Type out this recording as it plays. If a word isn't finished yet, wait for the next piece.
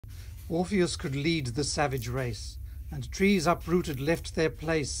Orpheus could lead the savage race, and trees uprooted left their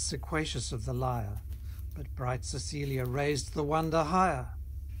place, sequacious of the lyre. But bright Cecilia raised the wonder higher.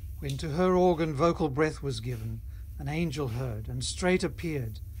 When to her organ vocal breath was given, an angel heard, and straight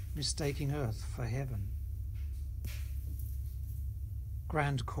appeared, mistaking earth for heaven.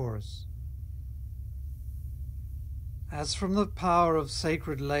 Grand Chorus. As from the power of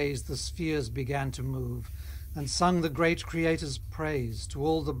sacred lays the spheres began to move, and sung the great Creator's praise to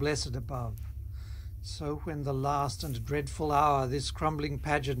all the blessed above, so when the last and dreadful hour this crumbling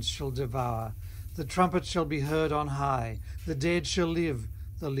pageant shall devour, the trumpet shall be heard on high, the dead shall live,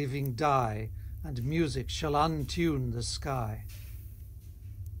 the living die, and music shall untune the sky.